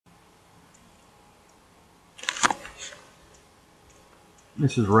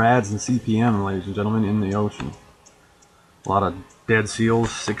This is Radds and CPM, ladies and gentlemen, in the ocean. A lot of dead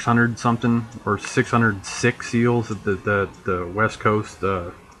seals, 600 something, or 606 seals at the west coast.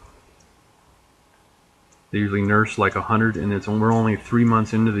 They usually nurse like 100, and we're only 3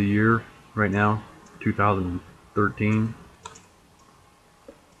 months into the year right now, 2013.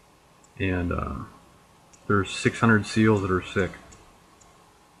 And there's 600 seals that are sick.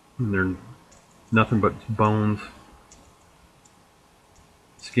 And they're nothing but bones,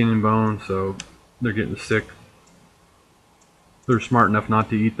 skin and bones, so they're getting sick. They're smart enough not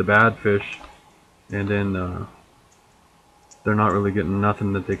to eat the bad fish, and then they're not really getting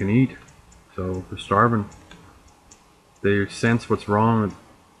nothing that they can eat, so they're starving. They sense what's wrong,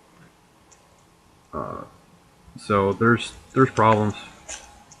 so there's problems.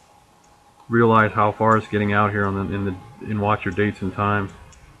 Realize how far it's getting out here and watch your dates and time.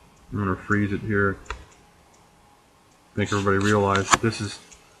 I'm gonna freeze it here. Make everybody realize this is.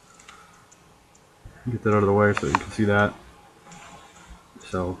 Get that out of the way so you can see that.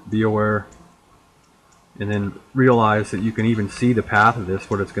 So be aware, and then realize that you can even see the path of this,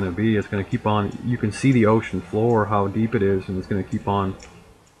 what it's going to be. It's going to keep on. You can see the ocean floor, how deep it is, and it's going to keep on.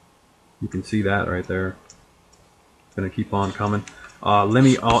 You can see that right there. It's going to keep on coming.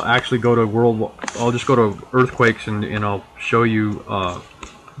 I'll actually go to I'll just go to earthquakes and I'll show you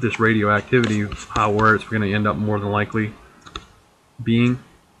this radioactivity, where it's going to end up more than likely being.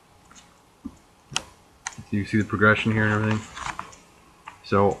 So you see the progression here and everything.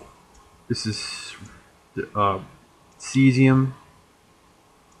 So this is cesium,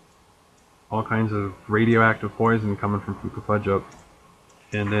 all kinds of radioactive poison coming from Fukufujuk.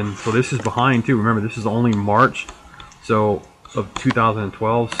 And then, so this is behind too. Remember, this is only March of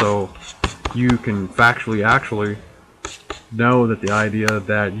 2012, so you can factually actually know that the idea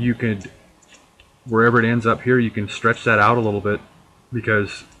that you could, wherever it ends up here, you can stretch that out a little bit,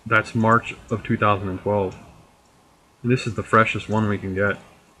 because that's March of 2012. And this is the freshest one we can get.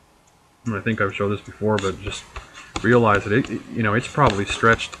 And I think I've showed this before, but just realize that it's probably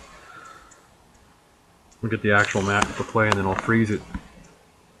stretched. We'll get the actual map for play, and then I'll freeze it.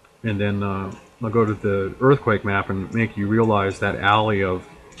 And then I'll go to the earthquake map and make you realize that alley of,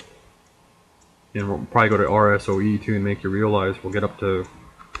 and we'll probably go to RSOE too and make you realize, we'll get up to,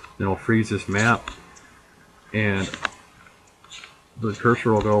 then I'll freeze this map, and the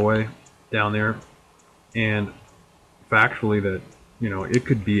cursor will go away down there, and factually that, it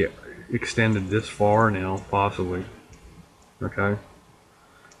could be extended this far now, possibly. Okay,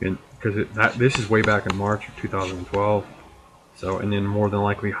 and because this is way back in March of 2012. So, and then more than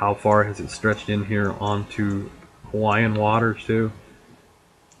likely, how far has it stretched in here onto Hawaiian waters too?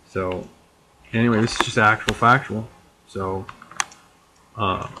 So, anyway, this is just actual factual. So,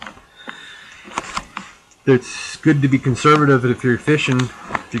 it's good to be conservative if you're fishing.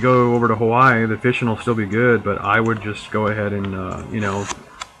 If you go over to Hawaii, the fishing will still be good, but I would just go ahead and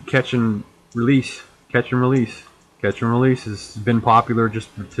catch and release. Catch and release. Catch and release has been popular just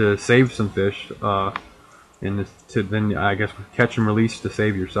to save some fish, and then I guess catch and release to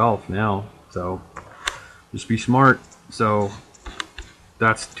save yourself now. So just be smart. So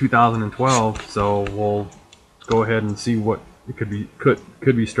that's 2012. So we'll go ahead and see what it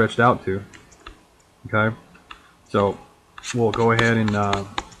could be stretched out to. Okay, so we'll go ahead and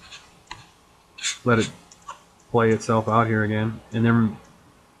let it play itself out here again, and then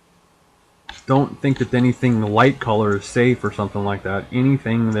don't think that anything the light color is safe or something like that.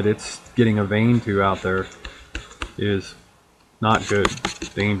 Anything that it's getting a vein to out there is not good. It's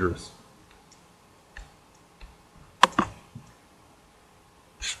dangerous.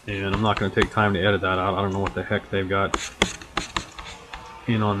 And I'm not going to take time to edit that out. I don't know what the heck they've got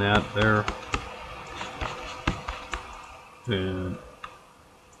in on that there. And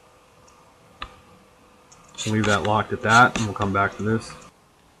we'll leave that locked at that, and we'll come back to this.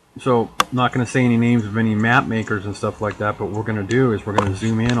 So I'm not going to say any names of any map makers and stuff like that, but what we're going to do is we're going to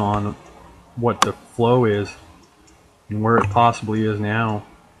zoom in on what the flow is and where it possibly is now.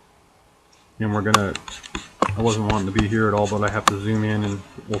 And we're going to, I wasn't wanting to be here at all, but I have to zoom in, and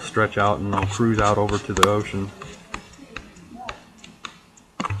we'll stretch out, and I'll cruise out over to the ocean.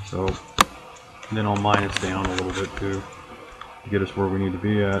 So then I'll minus down a little bit too, to get us where we need to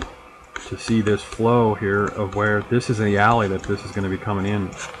be at, to see this flow here of where this is the alley that this is going to be coming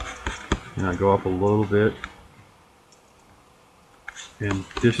in. And I go up a little bit, and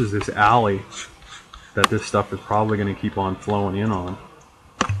this is this alley that this stuff is probably going to keep on flowing in on.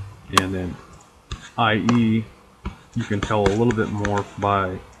 And then i.e. you can tell a little bit more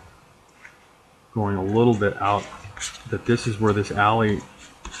by going a little bit out that this is where this alley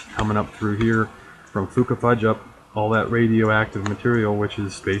coming up through here from Fukufujuk all that radioactive material, which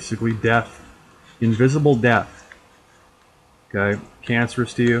is basically death, invisible death. Okay,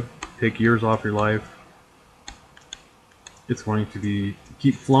 cancerous to you, take years off your life. It's going to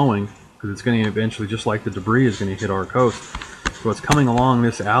keep flowing because it's going to eventually, just like the debris, is going to hit our coast. So it's coming along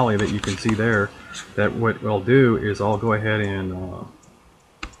this alley that you can see there. That what I'll do is I'll go ahead and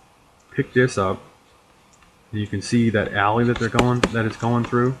pick this up. You can see that alley that it's going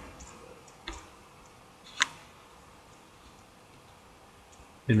through.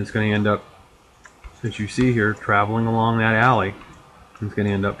 And it's going to end up, as you see here, traveling along that alley. It's going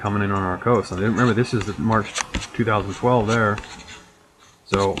to end up coming in on our coast. Now, remember, this is March 2012 there.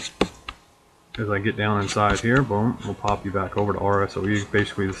 So, as I get down inside here, boom, we'll pop you back over to RSOE.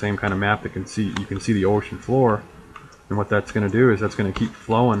 Basically the same kind of map that you can see the ocean floor. And what that's going to do is that's going to keep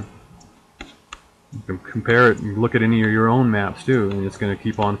flowing. You can compare it and look at any of your own maps too, and it's going to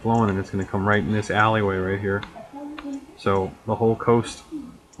keep on flowing, and it's going to come right in this alleyway right here. So the whole coast,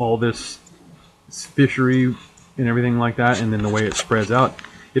 all this fishery and everything like that, and then the way it spreads out,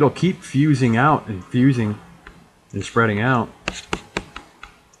 it'll keep fusing out and fusing and spreading out.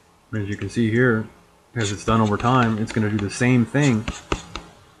 As you can see here, as it's done over time, it's going to do the same thing.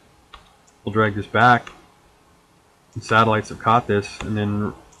 We'll drag this back. The satellites have caught this, and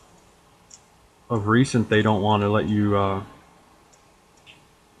then of recent they don't want to let you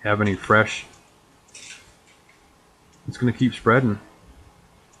have any fresh. It's going to keep spreading.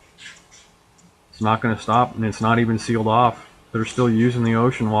 It's not going to stop, and it's not even sealed off. They're still using the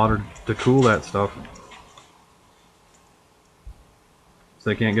ocean water to cool that stuff. So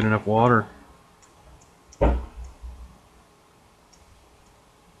they can't get enough water.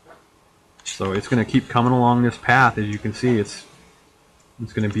 So it's going to keep coming along this path. As you can see, it's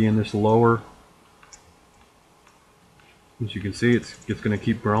going to be in this lower. As you can see, it's going to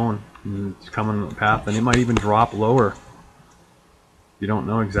keep growing. And it's coming on the path, and it might even drop lower. You don't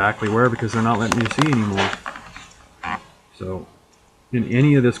know exactly where because they're not letting you see anymore. So, in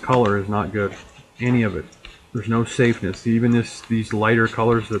any of this color is not good. Any of it. There's no safeness. Even these lighter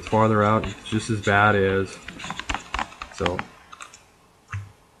colors that's farther out, it's just as bad as. So,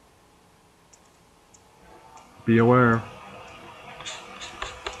 be aware.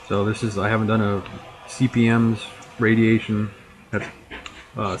 So this is, I haven't done a CPMs radiation. That's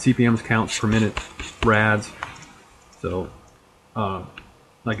CPMs counts per minute. Radds. So, I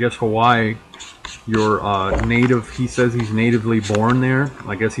guess Hawaii. Your native, he says he's natively born there.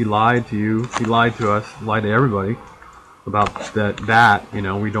 I guess he lied to you. He lied to us, lied to everybody about that, you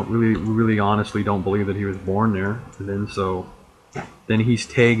know, we really honestly don't believe that he was born there. And then he's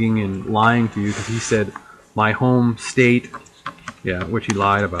tagging and lying to you because he said my home state, yeah, which he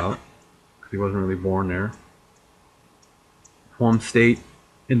lied about because he wasn't really born there. Home state,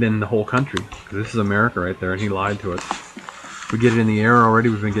 and then the whole country, because this is America right there, and he lied to us. We get it in the air already.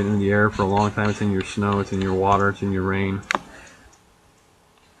 We've been getting it in the air for a long time. It's in your snow, it's in your water, it's in your rain.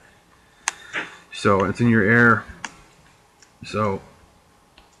 So it's in your air. So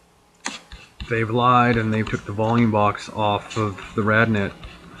they've lied, and they took the volume box off of the RadNet.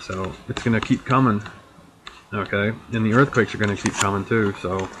 So it's going to keep coming. Okay, and the earthquakes are going to keep coming too.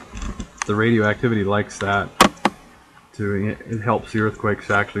 So the radioactivity likes that. It helps the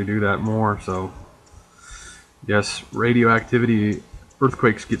earthquakes actually do that more. So yes, radioactivity,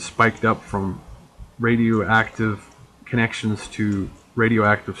 earthquakes get spiked up from radioactive connections to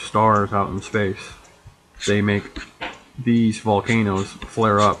radioactive stars out in space. They make these volcanoes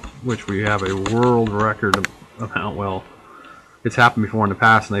flare up, which we have a world record amount. Well, it's happened before in the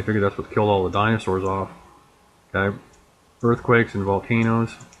past, and they figured that's what killed all the dinosaurs off. Okay, earthquakes and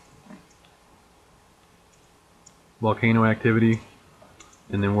volcanoes, volcano activity,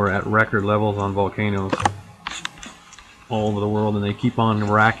 and then we're at record levels on volcanoes all over the world, and they keep on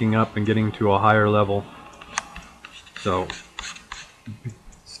racking up and getting to a higher level. So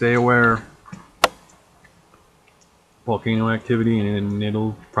stay aware. Volcano activity, and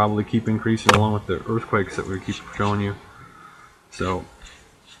it'll probably keep increasing along with the earthquakes that we keep showing you. So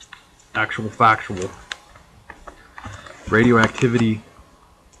factual. Radioactivity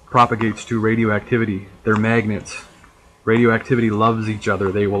propagates to radioactivity. They're magnets. Radioactivity loves each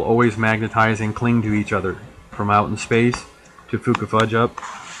other. They will always magnetize and cling to each other. From out in space to Fukafujup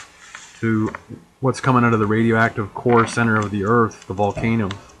to what's coming out of the radioactive core center of the Earth, the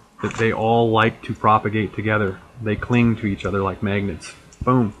volcanoes, that they all like to propagate together. They cling to each other like magnets.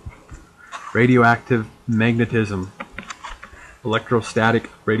 Boom. Radioactive magnetism. Electrostatic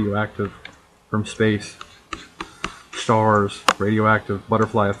radioactive from space. Stars, radioactive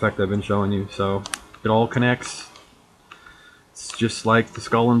butterfly effect I've been showing you. So it all connects. It's just like the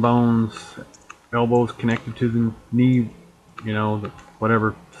skull and bones. elbow's connected to the knee, you know,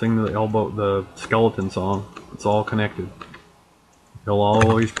 whatever, sing the elbow, the skeleton song. It's all connected. They'll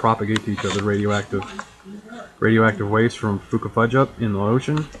always propagate to each other, radioactive waste from Fukufujup in the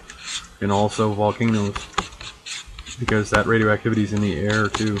ocean, and also volcanoes, because that radioactivity is in the air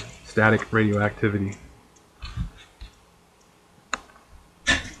too, static radioactivity.